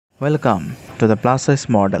Welcome to the plus size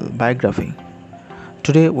model biography.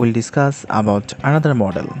 Today we'll discuss about another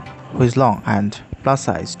model who is long and plus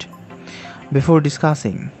sized. Before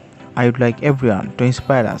discussing, I would like everyone to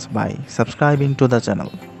inspire us by subscribing to the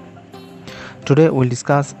channel. Today we'll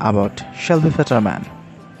discuss about Shelby Fetterman.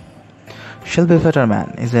 Shelby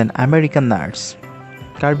Fetterman is an American nurse,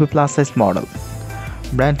 curvy plus size model,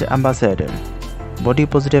 brand ambassador, body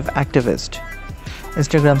positive activist,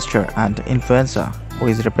 Instagram star and influencer who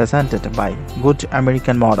is represented by Good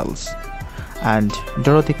American Models and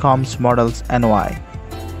Dorothy Combs Models NY.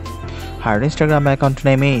 Her Instagram account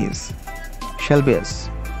name is Shelby's.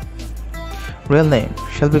 Real name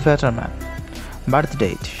Shelby Fetterman. Birth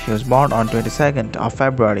date, she was born on 22nd of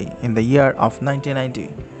February in the year of 1990.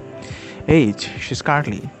 Age, she is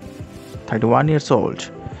currently 31 years old.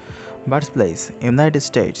 Birthplace, United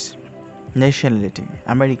States. Nationality,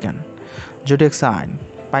 American. Zodiac sign,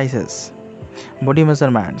 Pisces. Body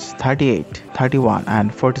measurements 38, 31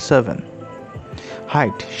 and 47.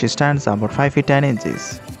 Height, she stands about 5 feet 10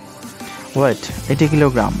 inches. Weight 80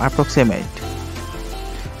 kg approximate.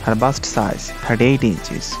 Her bust size 38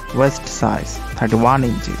 inches, waist size 31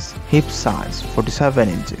 inches, hip size 47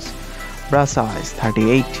 inches, bra size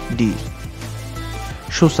 38D.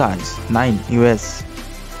 Shoe size 9 US.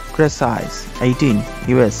 Dress size 18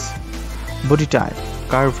 US. Body type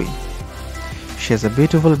curvy. She has a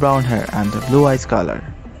beautiful brown hair and a blue eyes color.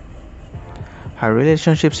 Her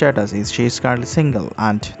relationship status is she is currently single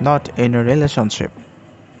and not in a relationship.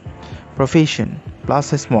 Profession, plus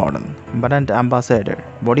size model, brand ambassador,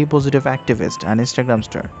 body positive activist and Instagram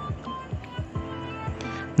star.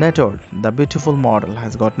 Net worth, the beautiful model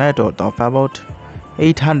has got net worth of about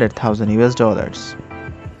 $800,000 US.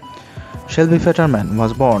 Shelby Fetterman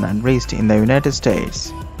was born and raised in the United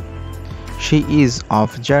States. She is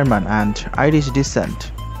of German and Irish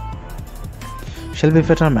descent. Shelby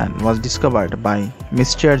Fetterman was discovered by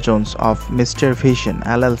Mr. Jones of Mr. Vision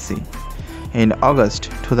LLC in August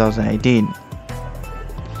 2018.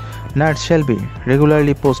 Nurse Shelby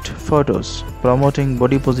regularly posts photos promoting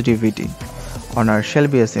body positivity on her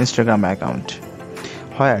Shelby's Instagram account,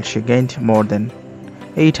 where she gained more than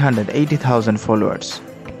 880,000 followers.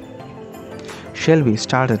 Shelby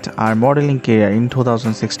started her modeling career in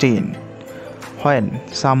 2016. When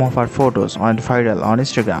some of her photos went viral on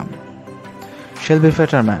Instagram. Shelby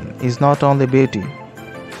Fetterman is not only beauty,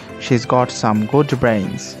 she's got some good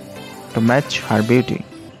brains to match her beauty.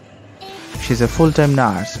 She's a full-time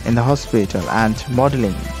nurse in the hospital and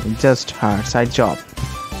modeling is just her side job.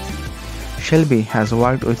 Shelby has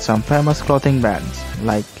worked with some famous clothing brands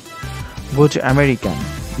like Good American,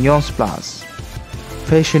 Neons Plus,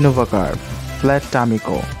 Fashion Nova Curve, Flat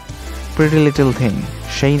Tamiko, Pretty Little Thing,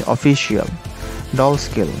 Shane Official, Doll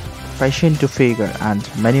Skill, Fashion to Figure and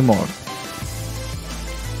many more.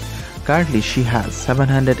 Currently she has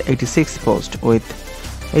 786 posts with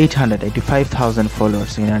 885,000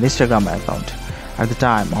 followers in her Instagram account at the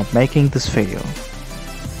time of making this video.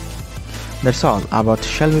 That's all about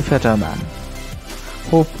Shelby Fetterman.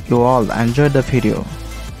 Hope you all enjoyed the video.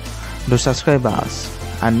 Do subscribe us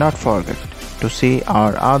and not forget to see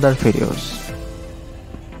our other videos.